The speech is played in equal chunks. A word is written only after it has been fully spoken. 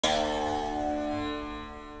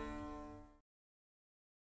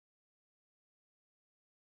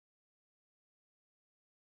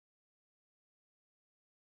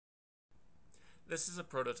This is a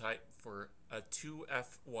prototype for a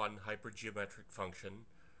 2f1 hypergeometric function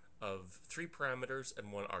of 3 parameters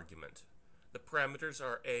and 1 argument. The parameters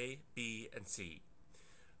are a, b, and c.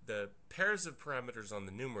 The pairs of parameters on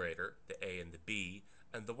the numerator, the a and the b,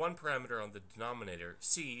 and the 1 parameter on the denominator,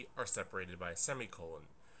 c, are separated by a semicolon.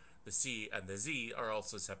 The c and the z are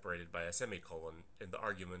also separated by a semicolon in the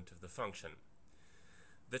argument of the function.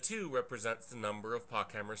 The 2 represents the number of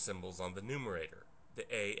Pockhammer symbols on the numerator, the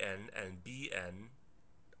an and bn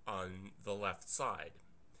on the left side.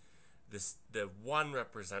 The 1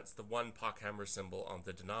 represents the 1 Pockhammer symbol on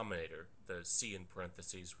the denominator, the c in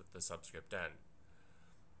parentheses with the subscript n.